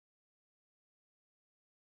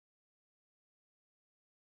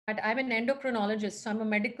I'm an endocrinologist, so I'm a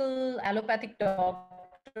medical allopathic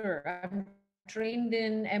doctor. I'm trained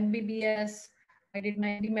in MBBS. I did my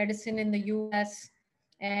MD medicine in the US,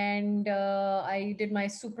 and I did my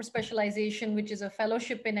super specialization, which is a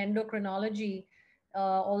fellowship in endocrinology,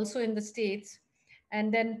 also in the States,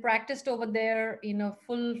 and then practiced over there in a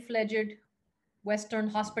full-fledged Western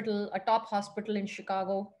hospital, a top hospital in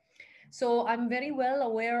Chicago. So I'm very well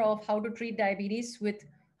aware of how to treat diabetes with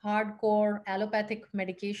hardcore allopathic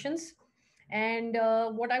medications. And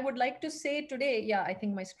what I would like to say today, yeah, I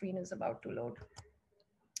think my screen is about to load,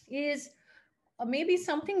 is maybe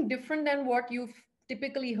something different than what you've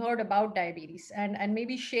typically heard about diabetes, and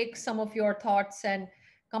maybe shake some of your thoughts and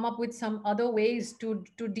come up with some other ways to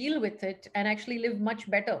deal with it and actually live much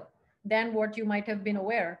better than what you might have been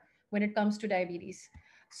aware when it comes to diabetes.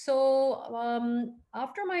 So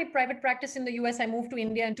after my private practice in the US, I moved to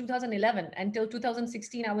India in 2011. Until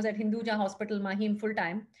 2016, I was at Hinduja Hospital, Mahim, full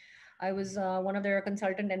time. I was one of their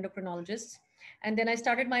consultant endocrinologists. And then I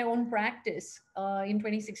started my own practice in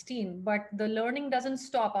 2016. But the learning doesn't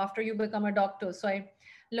stop after you become a doctor. So I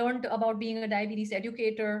learned about being a diabetes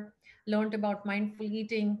educator, learned about mindful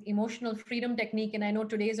eating, emotional freedom technique. And I know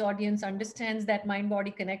today's audience understands that mind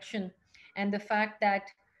body connection and the fact that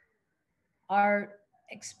our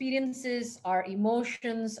experiences, our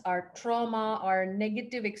emotions, our trauma, our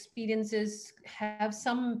negative experiences have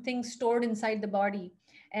something stored inside the body.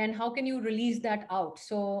 And how can you release that out?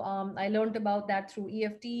 So I learned about that through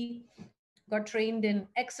EFT, got trained in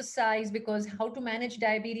exercise because how to manage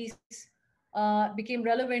diabetes became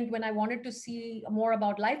relevant when I wanted to see more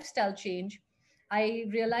about lifestyle change. I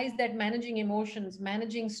realized that managing emotions,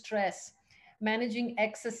 managing stress, managing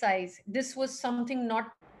exercise, this was something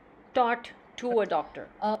not taught to a doctor.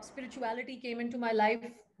 Spirituality came into my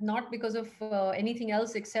life not because of anything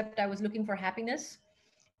else except I was looking for happiness.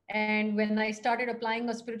 And when I started applying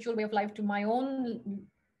a spiritual way of life to my own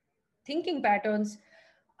thinking patterns,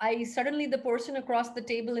 I suddenly, the person across the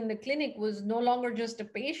table in the clinic was no longer just a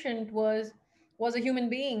patient, was a human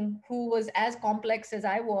being who was as complex as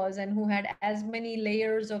I was and who had as many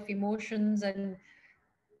layers of emotions and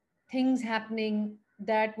things happening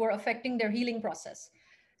that were affecting their healing process.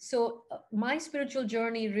 So, my spiritual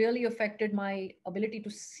journey really affected my ability to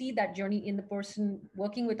see that journey in the person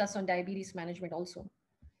working with us on diabetes management, also.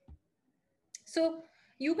 So,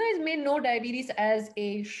 you guys may know diabetes as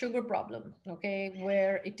a sugar problem, okay,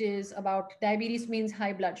 where it is about diabetes means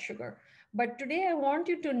high blood sugar. But today, I want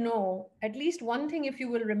you to know at least one thing, if you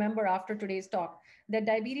will remember after today's talk, that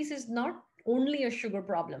diabetes is not only a sugar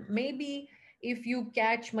problem. Maybe if you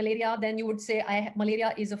catch malaria, then you would say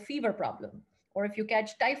malaria is a fever problem. Or if you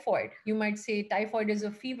catch typhoid, you might say typhoid is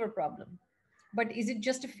a fever problem. But is it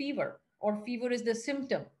just a fever? Or fever is the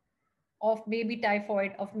symptom of maybe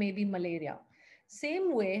typhoid, of maybe malaria?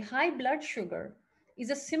 Same way, high blood sugar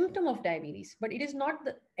is a symptom of diabetes, but it is not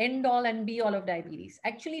the end all and be all of diabetes.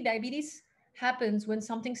 Actually, diabetes happens when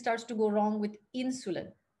something starts to go wrong with insulin.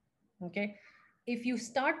 Okay. If you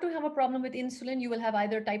start to have a problem with insulin, you will have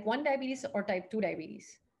either type 1 diabetes or type 2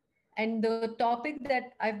 diabetes. And the topic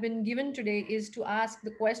that I've been given today is to ask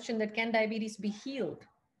the question that can diabetes be healed?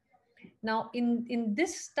 Now, in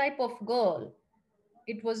this type of girl,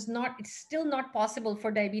 it's still not possible for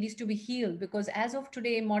diabetes to be healed because as of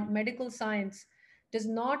today, medical science does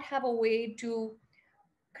not have a way to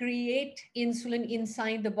create insulin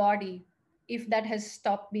inside the body if that has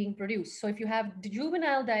stopped being produced. So if you have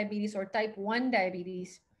juvenile diabetes or type 1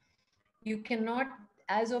 diabetes, you cannot,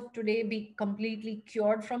 as of today, be completely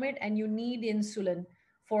cured from it, and you need insulin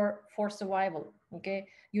for survival. Okay,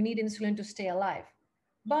 you need insulin to stay alive.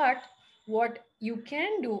 But what you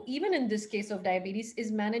can do, even in this case of diabetes,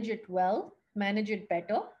 is manage it well, manage it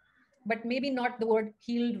better, but maybe not the word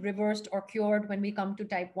healed, reversed, or cured when we come to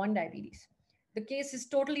type 1 diabetes. The case is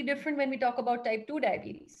totally different when we talk about type 2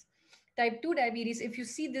 diabetes. Type 2 diabetes, if you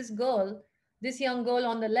see this girl, this young girl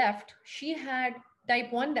on the left, she had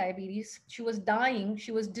type 1 diabetes. She was dying,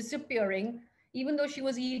 she was disappearing. Even though she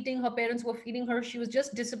was eating, her parents were feeding her, she was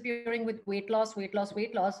just disappearing with weight loss, weight loss,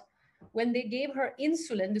 weight loss. When they gave her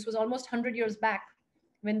insulin, this was almost 100 years back,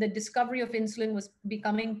 when the discovery of insulin was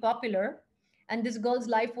becoming popular, and this girl's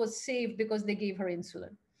life was saved because they gave her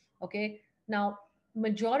insulin. Okay, now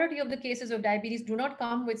majority of the cases of diabetes do not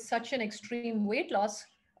come with such an extreme weight loss.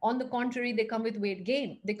 On the contrary, they come with weight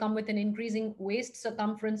gain. They come with an increasing waist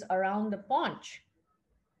circumference around the paunch,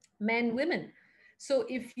 men, women. So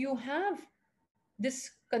if you have this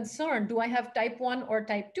concern, do I have type 1 or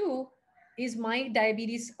type 2? Is my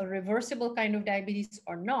diabetes a reversible kind of diabetes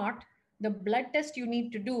or not? The blood test you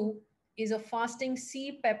need to do is a fasting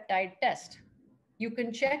C peptide test. You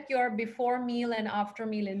can check your before meal and after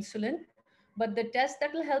meal insulin, but the test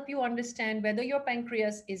that will help you understand whether your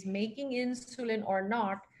pancreas is making insulin or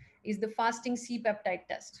not is the fasting C-peptide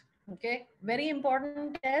test. Okay, very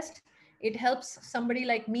important test. It helps somebody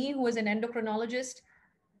like me who is an endocrinologist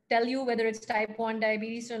tell you whether it's type 1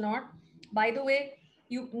 diabetes or not. By the way,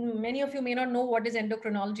 many of you may not know what is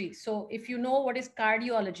endocrinology. So if you know what is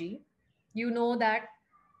cardiology, you know that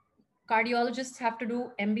cardiologists have to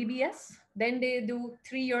do MBBS, then they do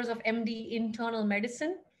 3 years of MD internal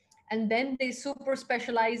medicine, and then they super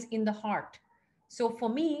specialize in the heart. So for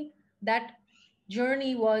me, that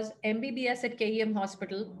journey was MBBS at KEM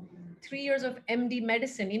Hospital, 3 years of MD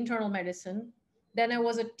medicine, internal medicine. Then I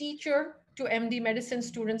was a teacher to MD medicine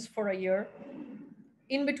students for a year.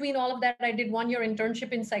 In between all of that, I did 1 year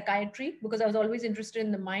internship in psychiatry because I was always interested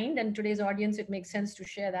in the mind, and today's audience, it makes sense to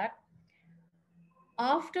share that.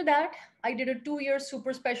 After that, I did a 2 year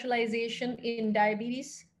super specialization in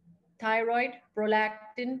diabetes, thyroid,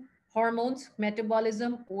 prolactin, hormones,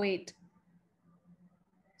 metabolism, weight.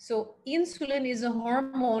 So insulin is a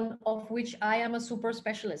hormone of which I am a super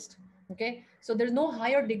specialist. Okay. So there's no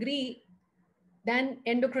higher degree than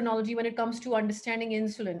endocrinology when it comes to understanding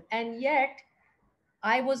insulin. And yet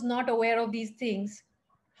I was not aware of these things.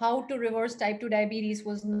 How to reverse type 2 diabetes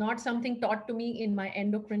was not something taught to me in my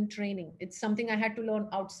endocrine training. It's something I had to learn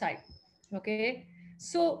outside. Okay.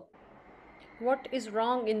 So, what is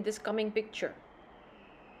wrong in this coming picture?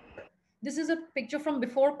 This is a picture from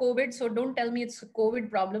before COVID. So, don't tell me it's a COVID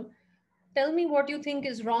problem. Tell me what you think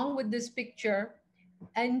is wrong with this picture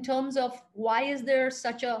in terms of why is there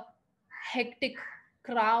such a hectic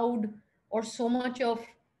crowd or so much of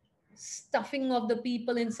stuffing of the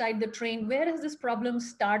people inside the train. Where has this problem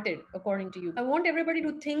started, according to you? I want everybody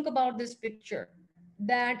to think about this picture.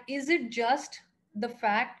 That is it just the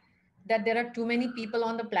fact that there are too many people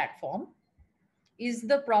on the platform? Is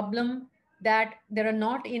the problem that there are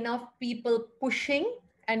not enough people pushing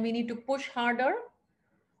and we need to push harder?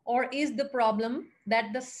 Or is the problem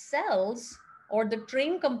that the cells or the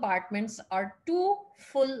train compartments are too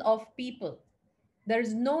full of people? There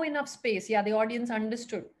is no enough space. Yeah, the audience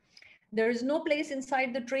understood. There is no place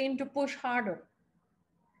inside the train to push harder.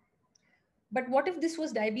 But what if this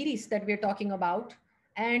was diabetes that we're talking about,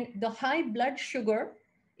 and the high blood sugar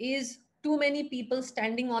is too many people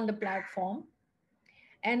standing on the platform,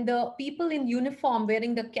 and the people in uniform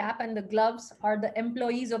wearing the cap and the gloves are the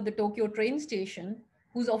employees of the Tokyo train station,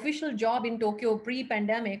 whose official job in Tokyo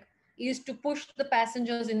pre-pandemic is to push the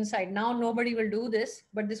passengers inside. Now nobody will do this,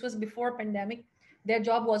 but this was before pandemic. Their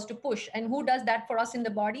job was to push. And who does that for us in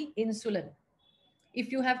the body? Insulin.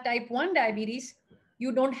 If you have type 1 diabetes,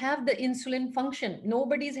 you don't have the insulin function.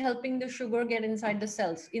 Nobody's helping the sugar get inside the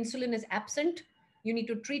cells. Insulin is absent. You need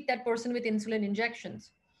to treat that person with insulin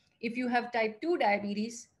injections. If you have type 2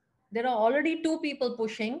 diabetes, there are already two people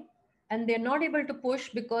pushing and they're not able to push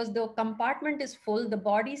because the compartment is full, the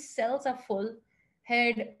body's cells are full,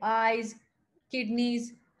 head, eyes,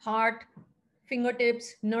 kidneys, heart,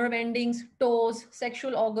 fingertips, nerve endings, toes,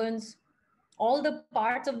 sexual organs, all the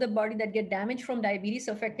parts of the body that get damaged from diabetes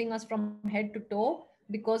affecting us from head to toe,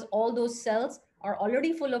 because all those cells are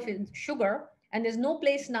already full of sugar and there's no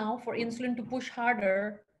place now for insulin to push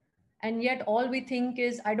harder. And yet all we think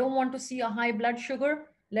is, I don't want to see a high blood sugar.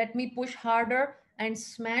 Let me push harder and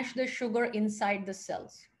smash the sugar inside the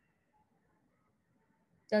cells.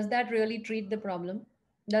 Does that really treat the problem?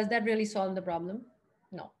 Does that really solve the problem?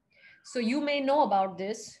 No. So you may know about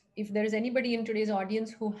this. If there is anybody in today's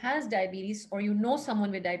audience who has diabetes, or you know someone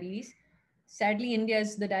with diabetes, sadly, India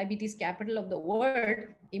is the diabetes capital of the world,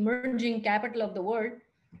 emerging capital of the world.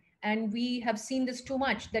 And we have seen this too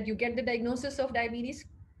much, that you get the diagnosis of diabetes,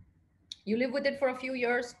 you live with it for a few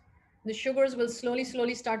years, the sugars will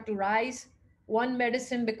slowly start to rise. One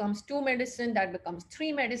medicine becomes two medicine, that becomes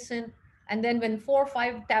three medicine. And then when 4 or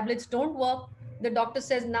 5 tablets don't work, the doctor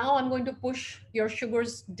says, now I'm going to push your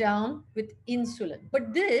sugars down with insulin.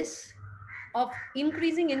 But this of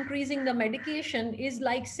increasing the medication is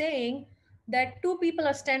like saying that two people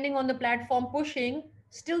are standing on the platform pushing,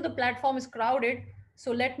 still the platform is crowded.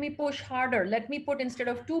 So let me push harder. Let me put, instead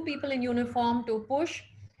of two people in uniform to push,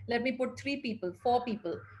 let me put 3 people, 4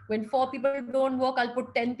 people. When 4 people don't work, I'll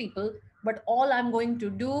put 10 people. But all I'm going to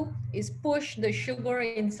do is push the sugar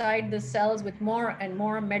inside the cells with more and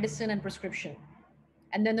more medicine and prescription.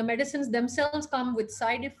 And then the medicines themselves come with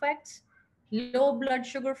side effects, low blood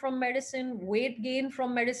sugar from medicine, weight gain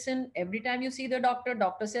from medicine. Every time you see the doctor,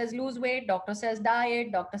 doctor says lose weight, doctor says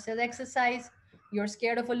diet, doctor says exercise. You're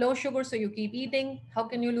scared of a low sugar, so you keep eating. How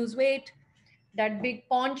can you lose weight? That big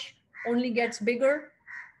paunch only gets bigger.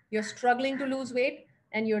 You're struggling to lose weight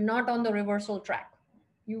and you're not on the reversal track.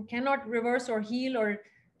 You cannot reverse or heal or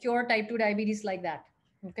cure type 2 diabetes like that.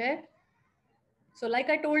 Okay. So like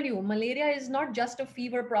I told you, malaria is not just a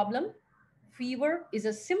fever problem. Fever is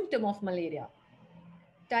a symptom of malaria.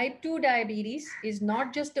 Type 2 diabetes is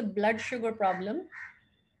not just a blood sugar problem.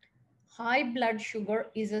 High blood sugar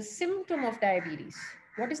is a symptom of diabetes.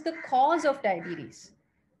 What is the cause of diabetes?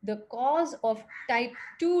 The cause of type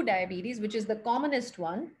 2 diabetes, which is the commonest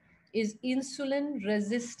one, is insulin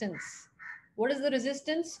resistance. What is the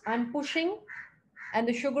resistance? I'm pushing and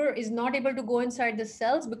the sugar is not able to go inside the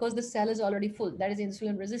cells because the cell is already full. That is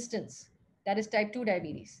insulin resistance. That is type 2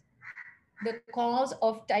 diabetes. The cause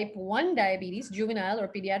of type 1 diabetes, juvenile or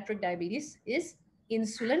pediatric diabetes, is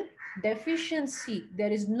insulin deficiency.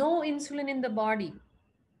 There is no insulin in the body.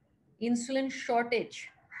 Insulin shortage.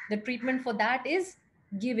 The treatment for that is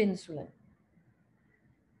give insulin.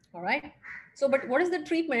 All right. So, but what is the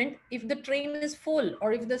treatment if the train is full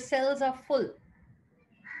or if the cells are full?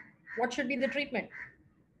 What should be the treatment?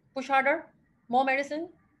 Push harder? More medicine?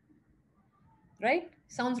 Right?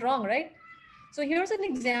 Sounds wrong, right? So here's an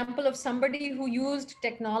example of somebody who used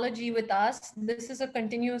technology with us. This is a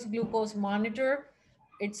continuous glucose monitor.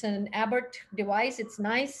 It's an Abbott device. It's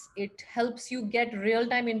nice. It helps you get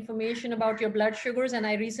real-time information about your blood sugars. And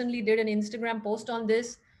I recently did an Instagram post on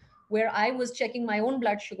this where I was checking my own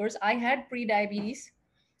blood sugars. I had pre-diabetes.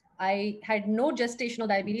 I had no gestational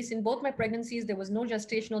diabetes. In both my pregnancies, there was no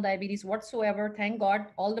gestational diabetes whatsoever. Thank God,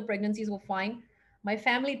 all the pregnancies were fine. My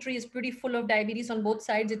family tree is pretty full of diabetes on both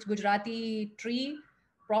sides. It's Gujarati tree,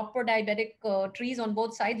 proper diabetic trees on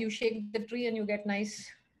both sides. You shake the tree and you get nice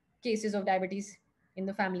cases of diabetes in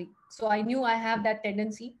the family. So I knew I have that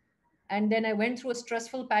tendency. And then I went through a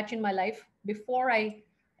stressful patch in my life before I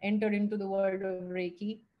entered into the world of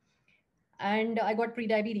Reiki, and I got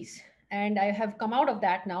pre-diabetes, and I have come out of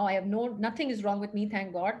that now. I have nothing is wrong with me,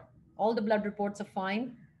 thank God. All the blood reports are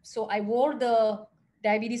fine. So I wore the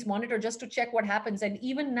diabetes monitor just to check what happens. And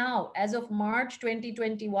even now, as of March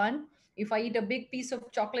 2021, if I eat a big piece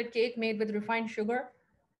of chocolate cake made with refined sugar,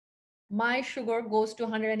 my sugar goes to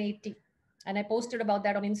 180. And I posted about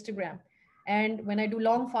that on Instagram. And when I do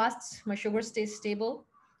long fasts, my sugar stays stable.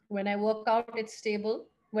 When I work out, it's stable.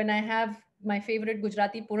 When I have my favorite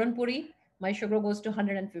Gujarati Puran Puri, my sugar goes to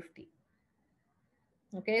 150.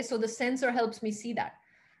 Okay, so the sensor helps me see that.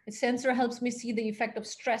 The sensor helps me see the effect of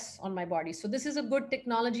stress on my body. So this is a good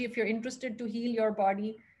technology if you're interested to heal your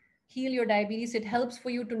body, heal your diabetes. It helps for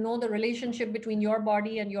you to know the relationship between your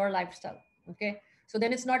body and your lifestyle. Okay, so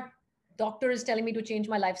then it's not doctor is telling me to change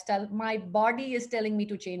my lifestyle. My body is telling me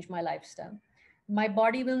to change my lifestyle. My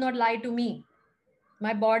body will not lie to me.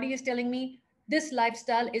 My body is telling me this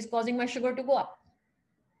lifestyle is causing my sugar to go up.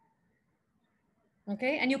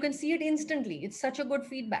 Okay, and you can see it instantly. It's such a good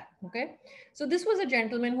feedback. Okay, so this was a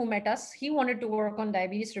gentleman who met us. He wanted to work on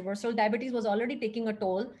diabetes reversal. Diabetes was already taking a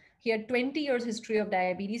toll. He had 20 years history of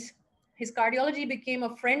diabetes. His cardiology became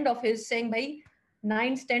a friend of his, saying, "Bhai,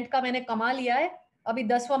 9 stent ka maine kama liya hai. Abhi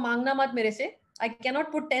 10वां मांगना मत मेरे से. I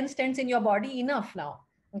cannot put 10 stents in your body. Enough now."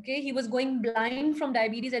 Okay, he was going blind from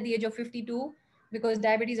diabetes at the age of 52 because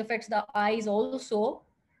diabetes affects the eyes also.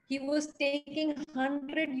 He was taking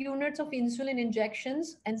 100 units of insulin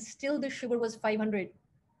injections and still the sugar was 500.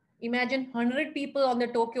 Imagine 100 people on the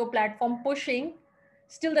Tokyo platform pushing,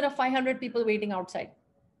 still there are 500 people waiting outside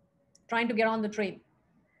trying to get on the train.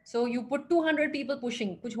 So you put 200 people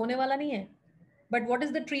pushing, kuch hone wala nahi hai. But what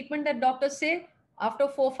is the treatment that doctors say? After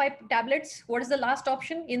 4-5 tablets, what is the last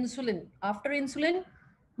option? Insulin. After insulin,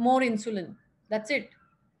 more insulin. That's it.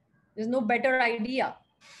 There's no better idea.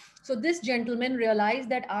 So this gentleman realized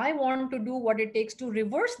that I want to do what it takes to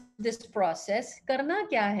reverse this process. Karna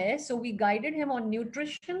kya hai? So we guided him on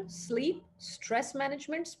nutrition, sleep, stress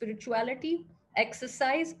management, spirituality,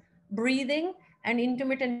 exercise, breathing, and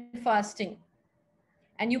intermittent fasting.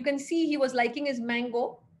 And you can see he was liking his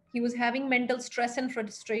mango. He was having mental stress and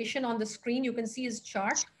frustration on the screen. You can see his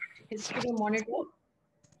chart, his sugar monitor.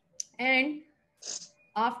 And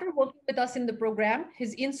after working with us in the program,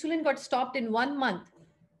 his insulin got stopped in 1 month.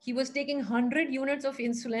 He was taking 100 units of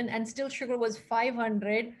insulin and still sugar was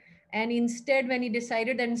 500. And instead, when he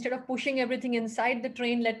decided that instead of pushing everything inside the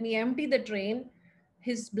train, let me empty the train,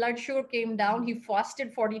 his blood sugar came down. He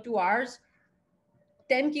fasted 42 hours,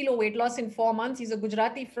 10 kilo weight loss in 4 months. He's a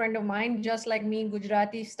Gujarati friend of mine, just like me,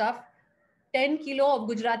 Gujarati stuff. 10 kilo of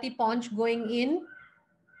Gujarati paunch going in,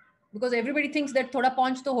 because everybody thinks that thoda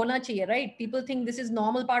paunch to hona chahiye, right? People think this is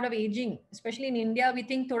normal part of aging. Especially in India, we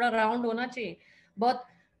think thoda round hona chahiye. But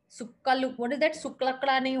sukka look, what is that?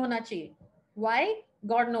 Suklakda nahi hona chahiye. Why?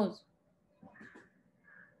 God knows.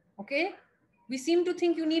 Okay? We seem to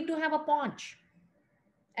think you need to have a paunch.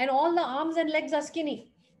 And all the arms and legs are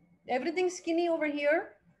skinny. Everything skinny over here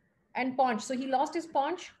and paunch. So he lost his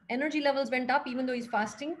paunch, energy levels went up even though he's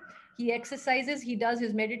fasting. He exercises, he does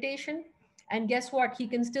his meditation, and guess what? He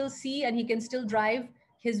can still see and he can still drive.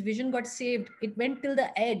 His vision got saved. It went till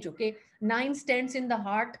the edge, okay? 9 stents in the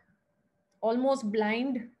heart, almost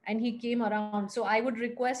blind, and he came around. So I would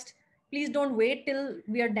request, please don't wait till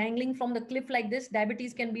we are dangling from the cliff like this.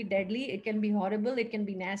 Diabetes can be deadly, it can be horrible, it can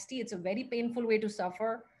be nasty, it's a very painful way to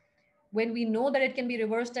suffer. When we know that it can be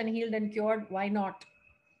reversed and healed and cured, why not?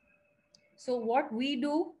 So what we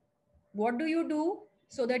do, what do you do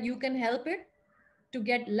so that you can help it to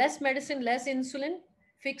get less medicine, less insulin?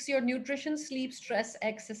 Fix your nutrition, sleep, stress,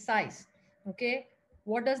 exercise. Okay,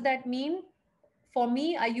 what does that mean? For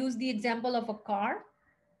me, I use the example of a car.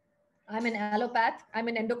 I'm an allopath, I'm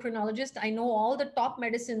an endocrinologist. I know all the top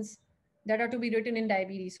medicines that are to be written in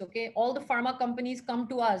diabetes. Okay, all the pharma companies come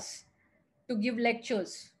to us to give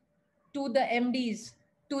lectures to the MDs,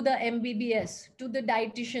 to the MBBS, to the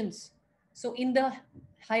dietitians. So in the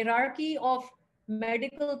hierarchy of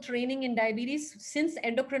medical training in diabetes, since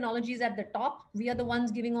endocrinology is at the top, we are the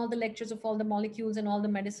ones giving all the lectures of all the molecules and all the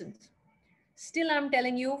medicines. Still, I'm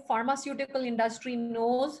telling you, pharmaceutical industry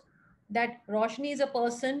knows that Roshni is a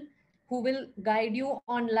person who will guide you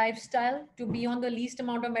on lifestyle to be on the least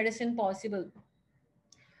amount of medicine possible.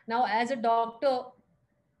 Now, as a doctor,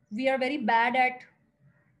 we are very bad at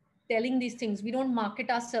telling these things. We don't market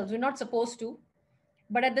ourselves. We're not supposed to.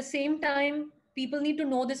 But at the same time, people need to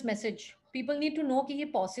know this message. People need to know कि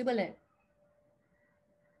ये possible है.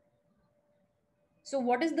 So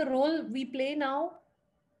what is the role we play now?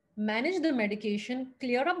 Manage the medication,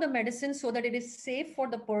 clear up the medicine so that it is safe for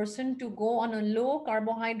the person to go on a low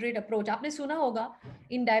carbohydrate approach. आपने सुना होगा,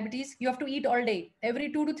 in diabetes, you have to eat all day.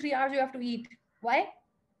 Every 2 to 3 hours you have to eat. Why?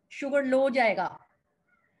 Sugar low जाएगा.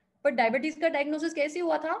 But diabetes का diagnosis कैसे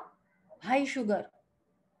हुआ था? High sugar.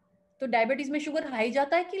 तो diabetes में शुगर हाई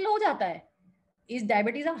जाता है कि लो जाता है? Is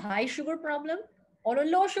diabetes a high sugar problem or a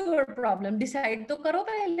low sugar problem? Decide तो करो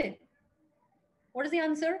पहले. What is the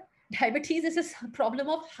answer? Diabetes is a problem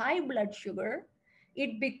of high blood sugar.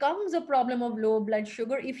 It becomes a problem of low blood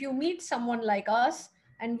sugar if you meet someone like us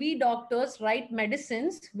and we doctors write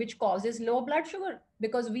medicines which causes low blood sugar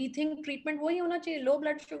because we think treatment वही होना चाहिए, low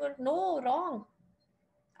blood sugar. No, wrong.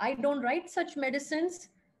 I don't write such medicines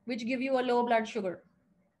which give you a low blood sugar.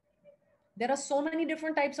 There are so many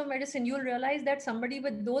different types of medicine. You'll realize that somebody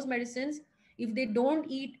with those medicines, if they don't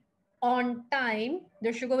eat on time,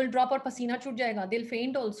 their sugar will drop और पसीना छूट जाएगा. They'll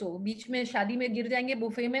faint also. बीच में शादी में गिर जाएंगे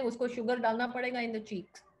buffet में, उसको sugar डालना पड़ेगा in the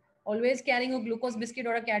cheeks. Always carrying a glucose biscuit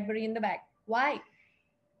or a Cadbury in the bag. Why?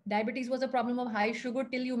 Diabetes was a problem of high sugar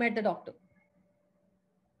till you met the doctor.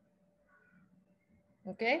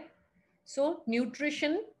 Okay? So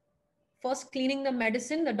nutrition, first cleaning the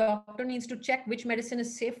medicine. The doctor needs to check which medicine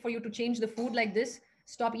is safe for you to change the food like this.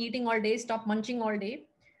 Stop eating all day, stop munching all day.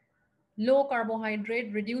 Low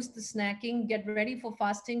carbohydrate, reduce the snacking, get ready for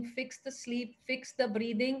fasting, fix the sleep, fix the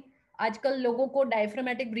breathing. आजकल लोगों को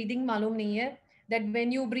diaphragmatic breathing मालूम नहीं है. That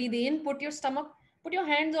when you breathe in, put your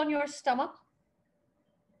hands on your stomach,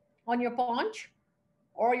 on your paunch,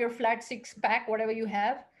 or your flat six pack, whatever you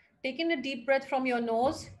have. Taking a deep breath from your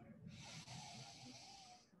nose.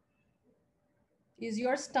 Is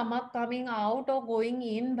your stomach coming out or going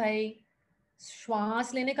in? भाई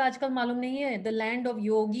श्वास लेने का आजकल मालूम नहीं है. The land of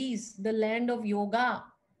yogis, the land of yoga.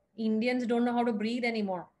 Indians don't know how to breathe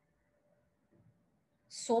anymore.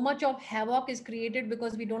 So much of havoc is created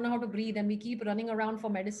because we don't know how to breathe and we keep running around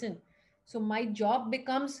for medicine. So my job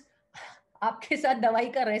becomes आपके साथ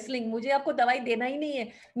दवाई का wrestling. मुझे आपको दवाई देना ही नहीं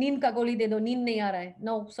है. नींद का गोली दे दो, नींद नहीं आ रहा है.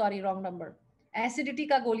 No, sorry, wrong number. Acidity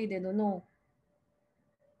का गोली दे दो. No.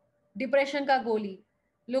 Depression ka goli.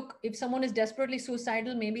 Look, if someone is desperately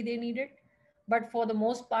suicidal, maybe they need it. But for the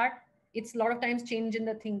most part, it's a lot of times change in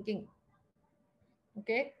the thinking.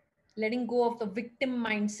 Okay? Letting go of the victim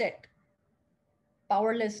mindset,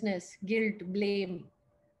 powerlessness, guilt, blame.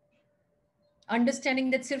 Understanding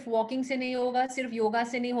that sirf walking se nahi hoga, sirf yoga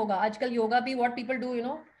se nahi hoga. Aajkal yoga bhi, what people do, you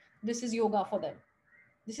know, this is yoga for them.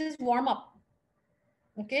 This is warm up.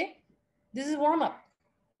 Okay? This is warm up.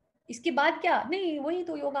 इसके बाद क्या? नहीं, वही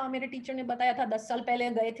तो योगा मेरे teacher ने बताया था 10 साल पहले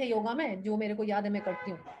गए थे योगा में, जो मेरे को याद है मैं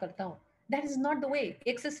करता हूँ. That is not the way.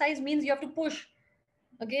 Exercise means you have to push.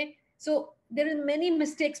 Okay? So there are many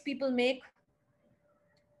mistakes people make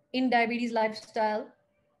in diabetes lifestyle.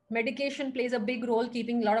 Medication plays a big role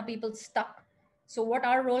keeping a lot of people stuck. So what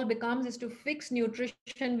our role becomes is to fix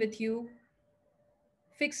nutrition with you,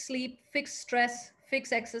 fix sleep, fix stress,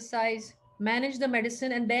 fix exercise, manage the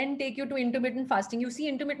medicine, and then take you to intermittent fasting. You see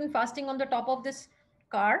intermittent fasting on the top of this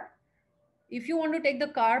car. If you want to take the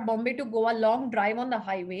car Bombay to Goa long drive on the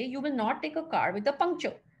highway, you will not take a car with a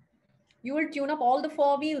puncture. You will tune up all the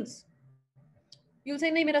four wheels. You'll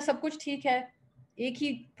say, नहीं मेरा सब कुछ ठीक है, एक ही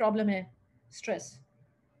problem है, stress.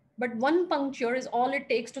 But one puncture is all it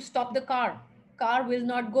takes to stop the car. Car will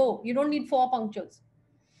not go. You don't need four punctures.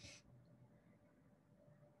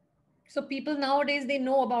 So people nowadays, they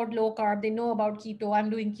know about low carb, they know about keto. I'm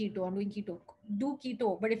doing keto, I'm doing keto. Do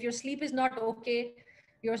keto. But if your sleep is not okay,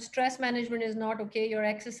 your stress management is not okay, your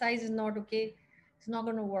exercise is not okay, it's not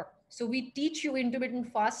going to work. So we teach you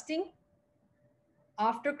intermittent fasting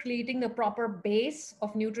after creating the proper base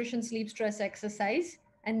of nutrition, sleep, stress, exercise,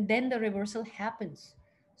 and then the reversal happens.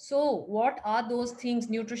 So what are those things?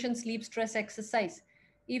 Nutrition, sleep, stress, exercise.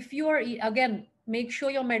 If you are, again, make sure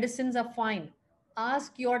your medicines are fine.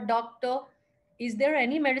 Ask your doctor, is there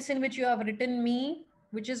any medicine which you have written me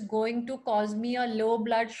which is going to cause me a low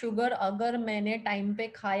blood sugar agar maine time pe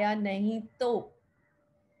khaya nahi to?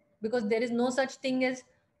 Because there is no such thing as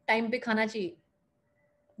time pe khana chahiye.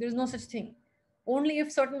 There is no such thing. Only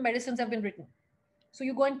if certain medicines have been written. So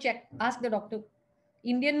you go and check, ask the doctor.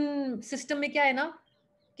 Indian system में क्या है ना,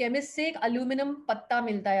 chemist से एक aluminium पत्ता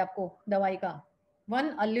मिलता है आपको दवाई का, one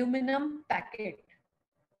aluminium packet.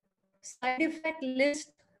 Side effect list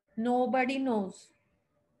nobody knows.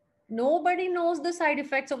 Nobody knows the side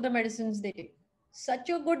effects of the medicines they take. Such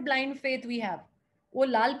a good blind faith we have. वो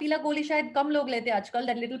लाल पीला गोली शायद कम लोग लेते हैं आजकल,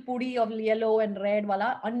 that little pudi of yellow and red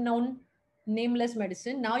वाला unknown nameless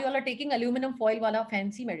medicine. Now you all are taking aluminum foil wala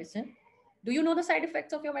fancy medicine. Do you know the side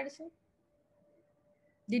effects of your medicine?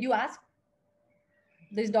 Did you ask?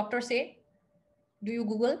 Does doctor say? Do you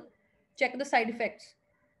Google? Check the side effects.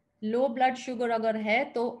 Low blood sugar agar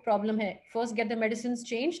hai to problem hai. First get the medicines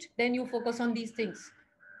changed, then you focus on these things.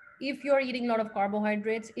 If you're eating a lot of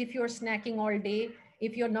carbohydrates, if you're snacking all day,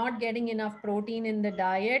 if you're not getting enough protein in the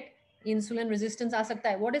diet, insulin resistance aa sakta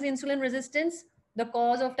hai. What is insulin resistance? The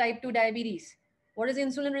cause of type 2 diabetes. What is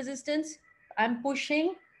insulin resistance? I'm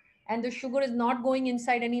pushing and the sugar is not going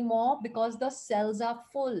inside anymore because the cells are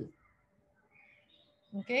full.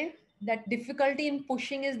 Okay, that difficulty in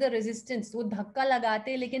pushing is the resistance. वो धक्का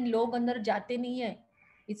लगाते लेकिन लोग अंदर जाते नहीं है.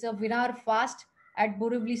 It's a Virar fast at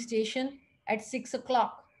Borivali station at 6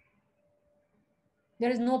 o'clock.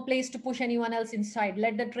 There is no place to push anyone else inside.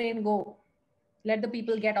 Let the train go. Let the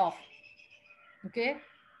people get off. Okay.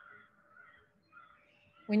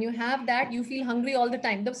 When you have that, you feel hungry all the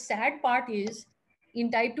time. The sad part is in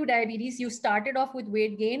type 2 diabetes, you started off with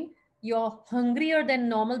weight gain. You're hungrier than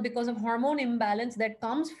normal because of hormone imbalance that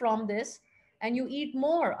comes from this, and you eat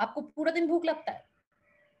more. आपको पूरा दिन भूख लगता है.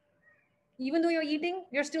 Even though you're eating,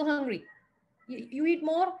 you're still hungry. You eat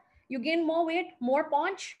more, you gain more weight, more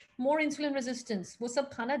punch, more insulin resistance. वो सब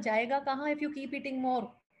खाना जाएगा कहाँ if you keep eating more?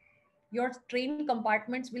 Your train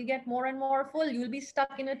compartments will get more and more full. You'll be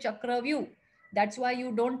stuck in a chakra view. That's why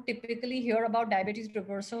you don't typically hear about diabetes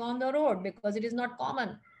reversal on the road, because it is not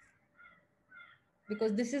common.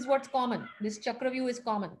 Because this is what's common. This chakra view is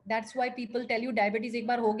common. That's why people tell you diabetes एक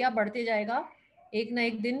बार हो गया बढ़ते जाएगा, एक ना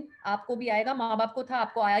एक दिन आपको भी आएगा, माँ बाप को था,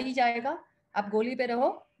 आपको आया ही जाएगा, आप गोली पे रहो,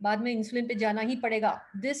 बाद में इंसुलिन पे जाना ही पड़ेगा.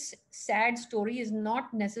 This sad story is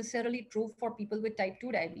not necessarily true for people with type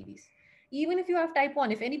 2 diabetes. Even if you have type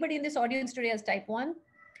 1, if anybody in this audience today has type 1,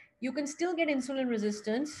 you can still get insulin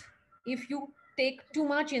resistance if you take too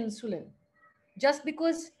much insulin. Just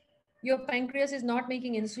because your pancreas is not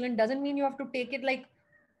making insulin doesn't mean you have to take it like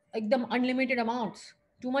the unlimited amounts.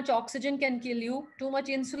 Too much oxygen can kill you, too much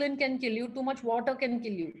insulin can kill you, too much water can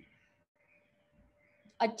kill you.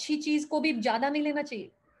 अच्छी चीज को भी ज्यादा नहीं लेना चाहिए.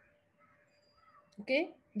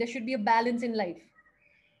 Okay, there should be a balance in life.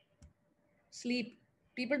 Sleep.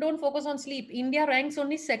 People don't focus on sleep. India ranks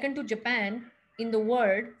only second to Japan in the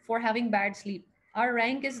world for having bad sleep. Our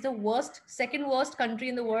rank is the worst, second worst country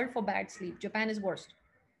in the world for bad sleep. Japan is worst.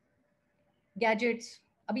 Gadgets.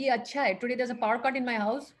 अभी ये अच्छा है. Today there's a power cut in my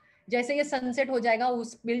house. जैसे ये sunset हो जाएगा,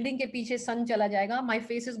 उस building के पीछे sun चला जाएगा. My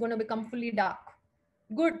face is going to become fully dark.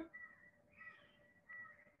 Good.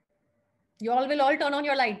 You all will all turn on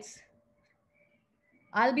your lights.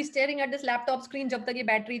 I'll be staring at this laptop screen जब तक ये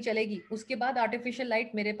बैटरी चलेगी. उसके बाद आर्टिफिशियल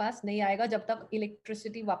लाइट मेरे पास नहीं आएगा जब तक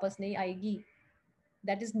इलेक्ट्रिसिटी वापस नहीं आएगी.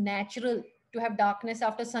 That is natural to have darkness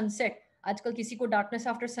after sunset. आजकल किसी को darkness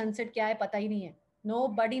after sunset क्या है पता ही नहीं है.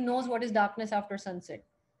 Nobody knows what is darkness after sunset.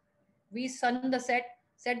 We set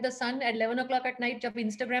the sun at 11 o'clock at night. जब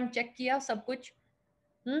Instagram check किया सब कुछ,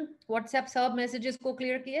 WhatsApp सब messages को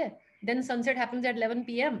clear किए. Then sunset happens at 11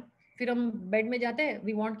 p.m. फिर हम बेड में जाते हैं,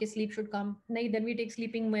 वी वांट कि स्लीप शुड कम. नहीं, then we take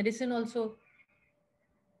sleeping medicine also,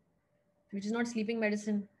 which is not sleeping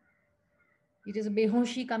medicine, it is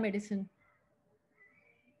बेहोशी का medicine.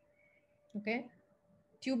 Okay,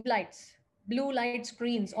 tube lights, blue light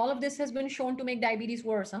screens, all of this has been shown to make diabetes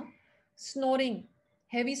worse. Huh? Snoring,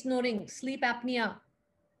 heavy snoring, sleep apnea.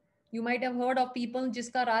 You might have heard of people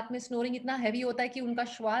जिसका रात में snoring इतना heavy होता है कि उनका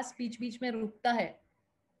श्वास बीच बीच में रुकता है.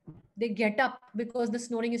 They get up because the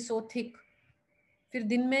snoring is so thick. फिर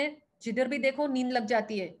दिन में जिधर भी देखो नींद लग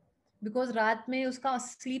जाती है because रात में उसका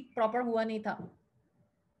sleep proper हुआ नहीं था.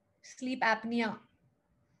 Sleep apnea.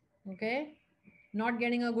 Okay, not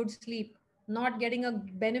getting a good sleep, not getting a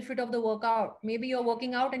benefit of the workout. Maybe you're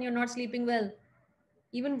working out and you're not sleeping well.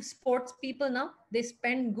 Even sports people now, they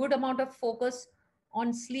spend good amount of focus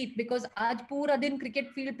on sleep because आज पूरा दिन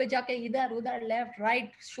cricket field पे जाके इधर उधर left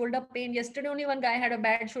right shoulder pain. Yesterday only one guy had a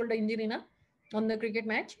bad shoulder injury na on the cricket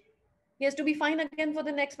match. He has to be fine again for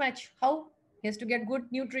the next match. How? He has to get good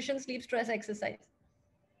nutrition, sleep, stress, exercise.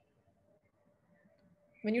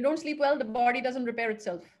 When you don't sleep well, the body doesn't repair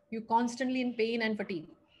itself. You're constantly in pain and fatigue.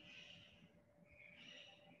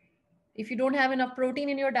 If you don't have enough protein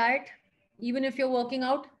in your diet, even if you're working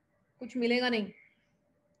out, कुछ मिलेगा नहीं.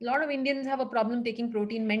 A lot of Indians have a problem taking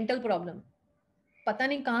protein, mental problem. पता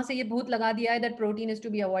नहीं कहाँ से ये भूत लगा दिया है that protein is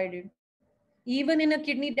to be avoided. Even in a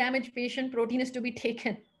kidney damaged patient, protein is to be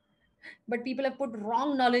taken. But people have put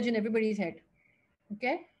wrong knowledge in everybody's head.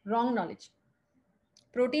 Okay? Wrong knowledge.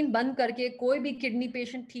 Protein बंद करके कोई भी किडनी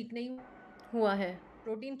पेशेंट ठीक नहीं हुआ है.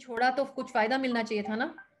 Protein छोड़ा तो कुछ फायदा मिलना चाहिए था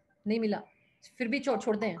ना, नहीं मिला, फिर भी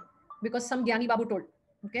छोड़ते हैं because some ज्ञानी बाबू told.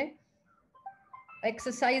 Okay,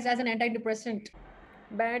 exercise as an antidepressant.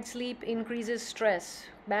 Bad sleep increases stress.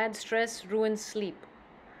 Bad stress ruins sleep.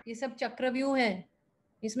 ये सब चक्रव्यूह है,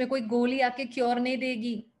 इसमें कोई गोली आके क्योर नहीं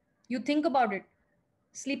देगी. You think about it.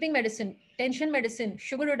 Sleeping medicine, tension medicine,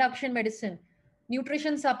 sugar reduction medicine,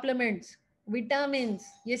 nutrition supplements, vitamins,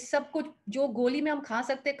 ये सब कुछ जो गोली में हम खा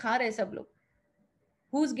सकते खा रहे सब लोग.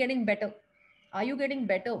 Who's getting better? Are you getting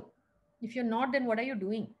better? If you're not, then what are you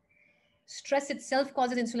doing? Stress itself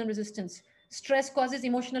causes insulin resistance. Stress causes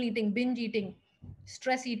emotional eating, binge eating,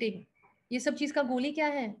 stress eating. ये सब चीज का गोली क्या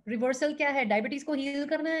है? रिवर्सल क्या है? डायबिटीज को हील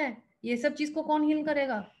करना है. ये सब चीज को कौन हील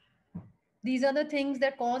करेगा? These are the things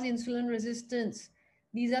that cause insulin resistance.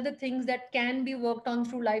 These are the things that can be worked on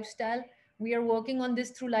through lifestyle. We are working on this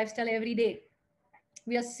through lifestyle every day.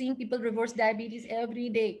 We are seeing people reverse diabetes every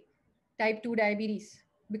day, type 2 diabetes,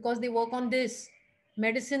 because they work on this.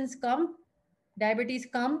 Medicines come, diabetes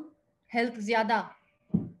come, health zyada.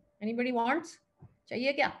 Anybody wants?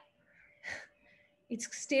 Chahiye kya? It's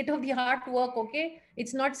state of the art work, okay?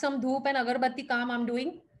 It's not some dhoop and agarbatti kaam I'm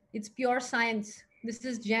doing. It's pure science. This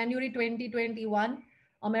is January 2021.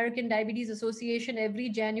 American Diabetes Association every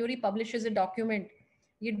January publishes a document.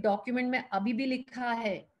 ये document में अभी भी लिखा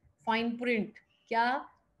है fine print क्या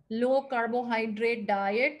low carbohydrate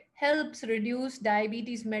diet helps reduce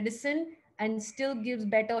diabetes medicine and still gives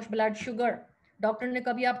better blood sugar. Doctor ने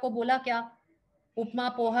कभी आपको बोला क्या उपमा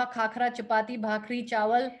पोहा खाखरा चपाती भाखरी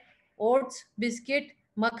चावल ओट्स बिस्किट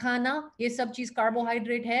मखाना ये सब चीज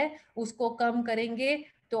कार्बोहाइड्रेट है उसको कम करेंगे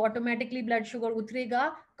तो ऑटोमेटिकली ब्लड शुगर उतरेगा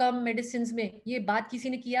कम मेडिसिन में. ये बात किसी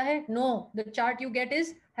ने किया है? No. The chart you get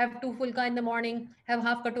is have 2 fulka in the morning, have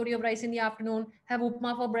half katori of rice in the afternoon, have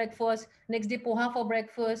upma for breakfast, next day poha for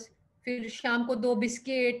breakfast, फिर शाम को 2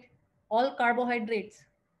 बिस्किट, all carbohydrates.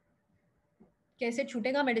 कैसे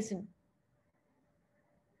छूटेगा medicine?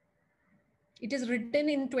 It is written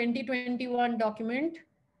in 2021 document.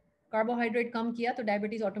 Carbohydrate कम किया तो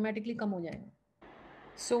diabetes automatically कम हो जाएगा.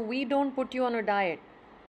 So we don't put you on a diet.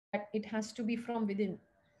 It has to be from within.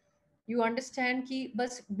 You understand कि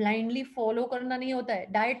बस blindly follow करना नहीं होता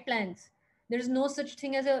है. Diet plans. There is no such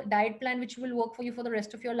thing as a diet plan which will work for you for the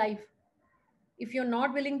rest of your life. If you're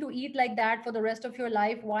not willing to eat like that for the rest of your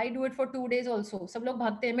life, why do it for 2 days also? सब लोग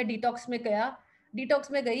भागते हैं मैं detox में गया,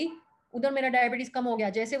 detox में गई, उधर मेरा डायबिटीज कम हो गया,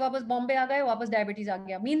 जैसे वापस बॉम्बे आ गए वापस डायबिटीज आ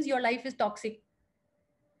गया. Means your life is toxic.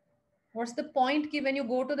 What's the point कि when you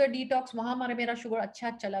go to the detox वहां मेरा शुगर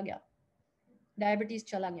अच्छा चला गया, डायबिटीज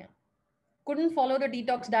चला गया. couldn't follow the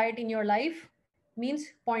detox diet in your life means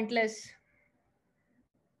pointless.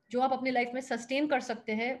 जो आप अपनी लाइफ में सस्टेन कर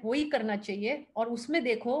सकते हैं वही करना चाहिए और उसमें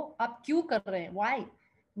देखो आप क्यों कर रहे हैं.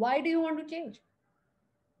 why do you want to change?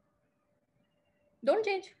 don't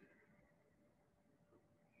change.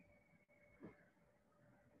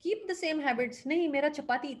 Keep the same habits. नहीं मेरा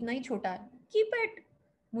चपाती इतना ही छोटा है, कीप इट.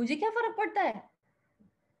 मुझे क्या फर्क पड़ता है?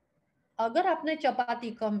 अगर आपने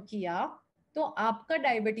चपाती कम किया तो आपका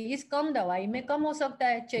डायबिटीज कम दवाई में कम हो सकता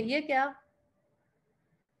है. चाहिए क्या?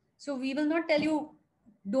 So we will not tell you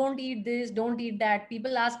don't eat this, don't eat that.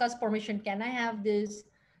 People ask us permission. Can I have this?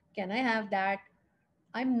 Can I have that?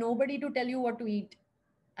 I'm nobody to tell you what to eat.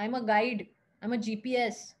 I'm a guide. I'm a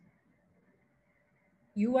GPS.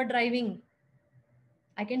 You are driving.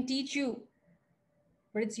 I can teach you,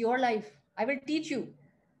 but it's your life. I will teach you.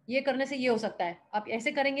 ये करने से ये हो सकता है, आप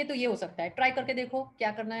ऐसे करेंगे तो ये हो सकता है, ट्राई करके देखो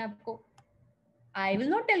क्या करना है आपको. I will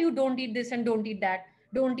not tell you don't eat this and don't eat that,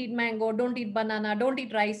 don't eat mango, don't eat banana, don't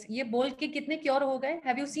eat rice. ये बोल के कितने क्योर हो गए?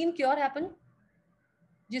 Have you seen cure happen?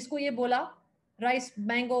 जिसको ये बोला, राइस,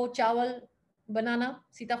 मैंगो, चावल, बनाना,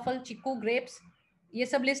 सीताफल, चिक्कू, ग्रेप्स, ये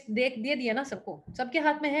सब लिस्ट दे दिया ना सबको, सबके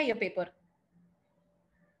हाथ में है ये पेपर.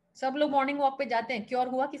 सब लोग मॉर्निंग वॉक पे जाते हैं, क्योर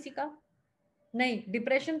हुआ किसी का? नहीं.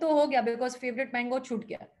 डिप्रेशन तो हो गया बिकॉज फेवरेट मैंगो छूट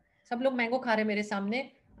गया. सब लोग मैंगो खा रहे मेरे सामने.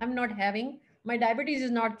 I am not having, my diabetes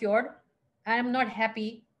is not cured, I am not happy.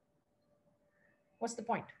 What's the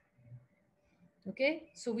point? Okay,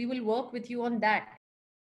 so we will work with you on that.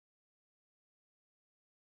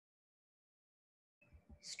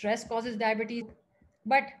 Stress causes diabetes,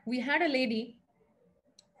 but we had a lady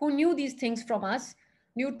who knew these things from us: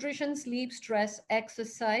 nutrition, sleep, stress,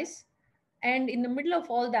 exercise. And in the middle of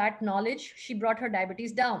all that knowledge, she brought her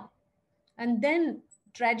diabetes down. And then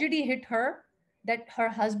tragedy hit her that her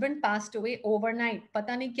husband passed away overnight.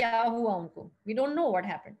 Pata nahi kya hua unko. We don't know what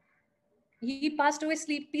happened. He passed away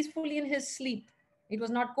peacefully in his sleep. It was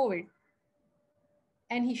not COVID.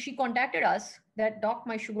 And she contacted us that, doc,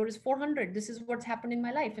 my sugar is 400. This is what's happened in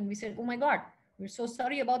my life. And we said, oh my God, we're so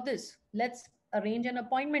sorry about this. Let's arrange an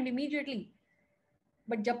appointment immediately.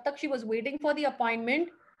 But jab tak she was waiting for the appointment,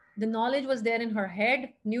 the knowledge was there in her head: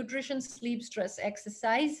 nutrition, sleep, stress,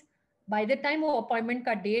 exercise. By the time wo appointment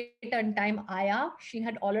ka date and time aaya, she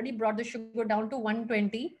had already brought the sugar down to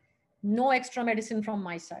 120. No extra medicine from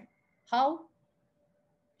my side. How?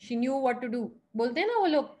 She knew what to do. Bolte na wo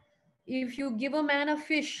log, if you give a man a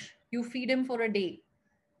fish, you feed him for a day.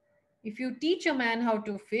 If you teach a man how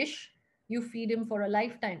to fish, you feed him for a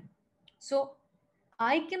lifetime. So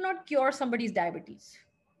I cannot cure somebody's diabetes.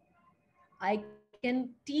 I can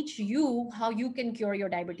teach you how you can cure your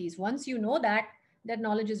diabetes. Once you know that, that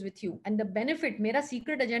knowledge is with you. And the benefit, mera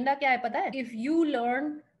secret agenda kya hai pata hai? If you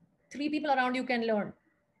learn, 3 people around you can learn.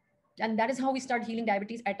 And that is how we start healing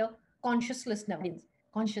diabetes at a consciousness level.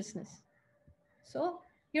 Consciousness. So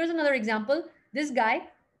here's another example. This guy,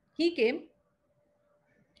 he came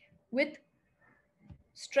with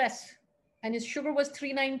stress and his sugar was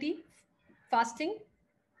 390 fasting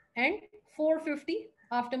and 450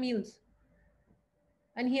 after meals.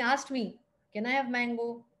 And he asked me, can I have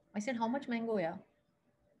mango? I said, how much mango? Yeah,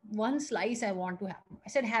 1 slice I want to have. I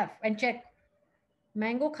said, have, and check.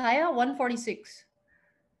 Mango khaya 146.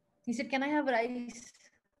 He said, can I have rice?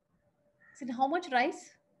 I said, how much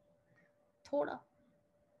rice? Thoda.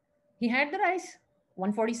 He had the rice,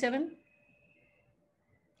 147.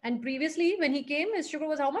 And previously when he came, his sugar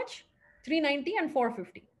was how much? 390 and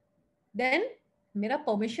 450. Then मेरा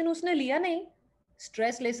permission उसने लिया नहीं.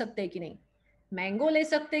 Stress ले सकते कि नहीं, mango ले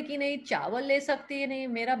सकते कि नहीं, चावल ले सकते कि नहीं,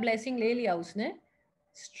 मेरा blessing ले लिया उसने.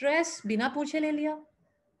 Stress बिना पूछे ले लिया.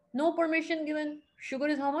 No permission given. Sugar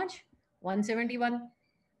is how much? 171.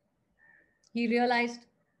 He realized.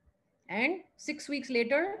 And 6 weeks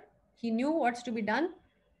later, he knew what's to be done.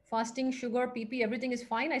 Fasting, sugar, PP, everything is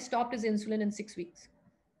fine. I stopped his insulin in 6 weeks.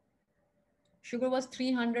 Sugar was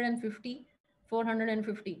 350,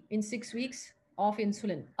 450 in 6 weeks of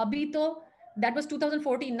insulin. Abhi to, that was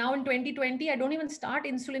 2014. Now in 2020, I don't even start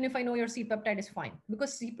insulin if I know your C-peptide is fine,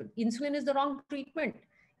 because insulin is the wrong treatment.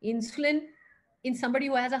 Insulin in somebody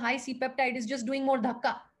who has a high C-peptide is just doing more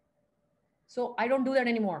dhakka. So I don't do that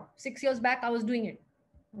anymore. 6 years back, I was doing it.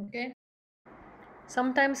 Okay.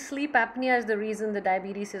 Sometimes sleep apnea is the reason the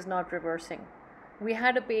diabetes is not reversing. We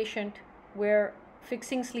had a patient where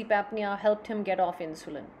fixing sleep apnea helped him get off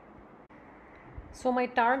insulin. So my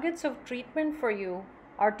targets of treatment for you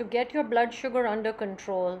are to get your blood sugar under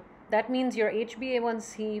control. That means your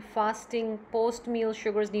HbA1c, fasting, post-meal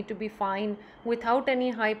sugars need to be fine without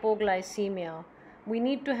any hypoglycemia. We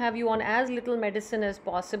need to have you on as little medicine as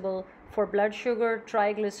possible for blood sugar,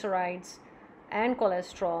 triglycerides, and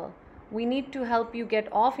cholesterol. We need to help you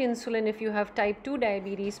get off insulin if you have type 2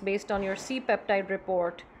 diabetes based on your C-peptide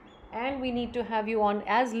report. And we need to have you on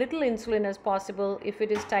as little insulin as possible if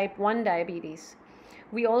it is type 1 diabetes.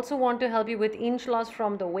 We also want to help you with inch loss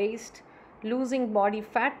from the waist, losing body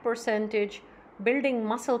fat percentage, building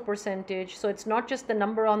muscle percentage. So it's not just the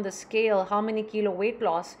number on the scale, how many kilo weight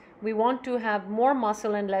loss. We want to have more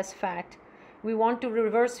muscle and less fat. We want to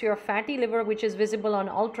reverse your fatty liver, which is visible on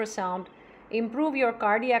ultrasound, improve your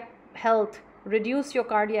cardiac health, reduce your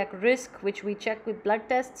cardiac risk, which we check with blood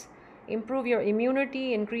tests, improve your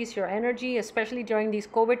immunity, increase your energy, especially during these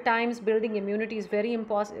COVID times. Building immunity is very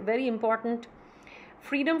important.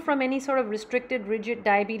 Freedom from any sort of restricted, rigid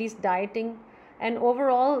diabetes dieting, And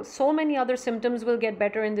overall, so many other symptoms will get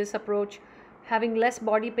better in this approach. Having less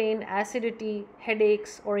body pain, acidity,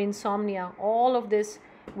 headaches, or insomnia, all of this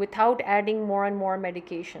without adding more and more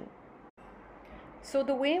medication. So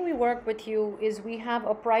the way we work with you is we have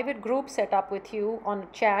a private group set up with you on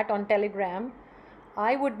chat on Telegram.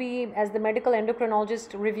 I would be, as the medical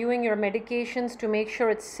endocrinologist, reviewing your medications to make sure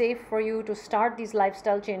it's safe for you to start these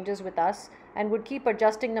lifestyle changes with us, and would keep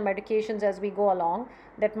adjusting the medications as we go along.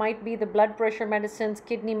 That might be the blood pressure medicines,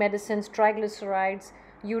 kidney medicines, triglycerides,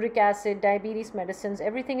 uric acid, diabetes medicines,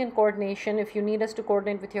 everything in coordination. If you need us to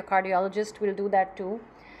coordinate with your cardiologist, we'll do that too.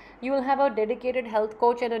 You will have a dedicated health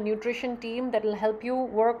coach and a nutrition team that will help you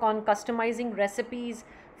work on customizing recipes,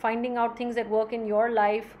 finding out things that work in your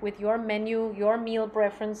life with your menu, your meal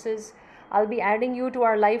preferences. I'll be adding you to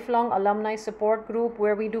our lifelong alumni support group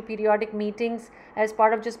where we do periodic meetings as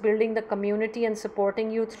part of just building the community and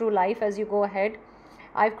supporting you through life as you go ahead.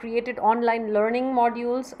 I've created online learning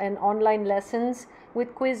modules and online lessons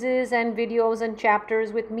with quizzes and videos and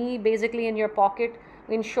chapters with me basically in your pocket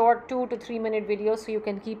in short 2 to 3 minute videos so you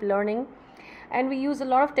can keep learning. And we use a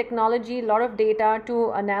lot of technology, a lot of data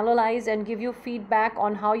to analyze and give you feedback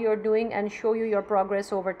on how you're doing and show you your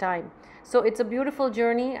progress over time. So it's a beautiful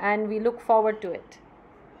journey and we look forward to it.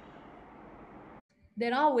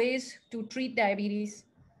 There are ways to treat diabetes.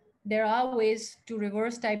 There are ways to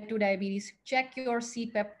reverse type 2 diabetes. Check your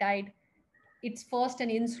C-peptide. It's first an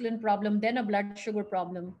insulin problem, then a blood sugar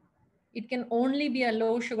problem. It can only be a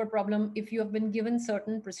low sugar problem if you have been given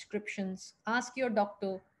certain prescriptions. Ask your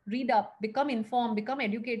doctor, read up, become informed, become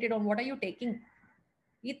educated on what are you taking.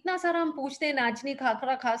 इतना सारा हम पूछते हैं नाचनी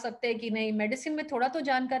खाखरा खा सकते हैं कि नहीं, मेडिसिन में थोड़ा तो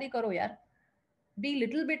जानकारी करो यार. Be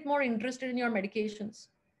little bit more interested in your medications.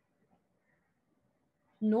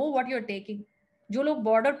 Know what you're taking. जो लोग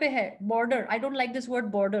border पे है, border, I don't like this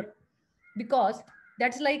word border because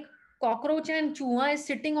that's like cockroach and चूहा is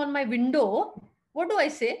sitting on my window. What do I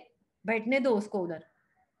say? बैठने दो उसको उधर.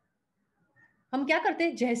 हम क्या करते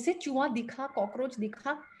हैं, जैसे चूहा दिखा, कॉकरोच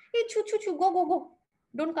दिखा, ए छू छू छू, गो गो गो,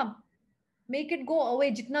 don't come, make it go away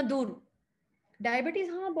जितना दूर. डायबिटीज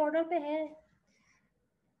हाँ बॉर्डर पे है,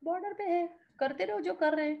 बॉर्डर पे है, करते रहो जो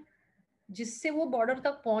कर रहे हैं. जिससे वो बॉर्डर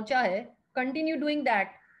तक पहुंचा है, continue doing that.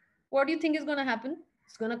 What do you think is gonna happen?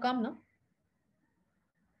 It's gonna come ना.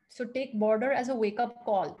 So take border as a wake-up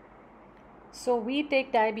call. So we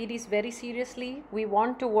take diabetes very seriously. We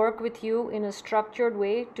want to work with you in a structured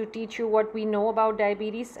way to teach you what we know about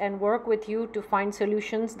diabetes and work with you to find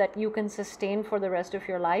solutions that you can sustain for the rest of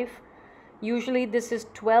your life. Usually this is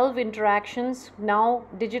 12 interactions, now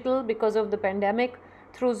digital because of the pandemic,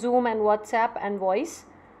 through Zoom and WhatsApp and voice.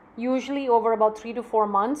 Usually over about 3 to 4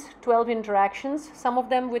 months, 12 interactions, some of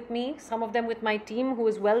them with me, some of them with my team who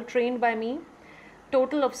is well trained by me.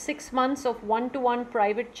 Total of 6 months of one-to-one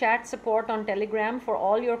private chat support on Telegram for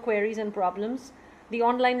all your queries and problems. The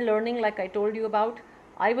online learning, like I told you about.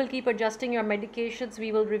 I will keep adjusting your medications.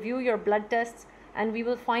 We will review your blood tests and we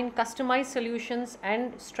will find customized solutions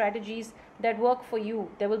and strategies that work for you.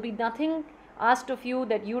 There will be nothing asked of you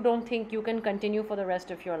that you don't think you can continue for the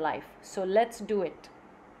rest of your life. So let's do it.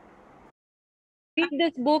 Read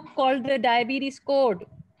this book called The Diabetes Code.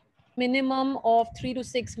 Minimum of 3 to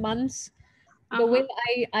 6 months. The way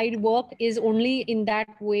I work is only in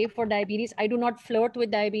that way for diabetes. I do not flirt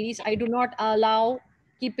with diabetes. I do not allow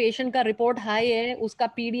कि patient का report high है, उसका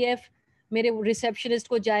PDF मेरे receptionist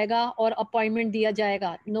को जाएगा और appointment दिया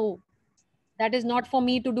जाएगा. No, that is not for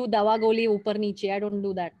me to do दवा गोली ऊपर नीचे. I don't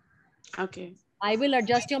do that. Okay. I will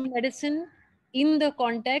adjust your medicine in the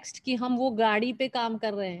context कि हम वो गाड़ी पे काम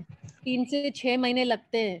कर रहे हैं. 3 से 6 महीने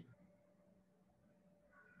लगते हैं.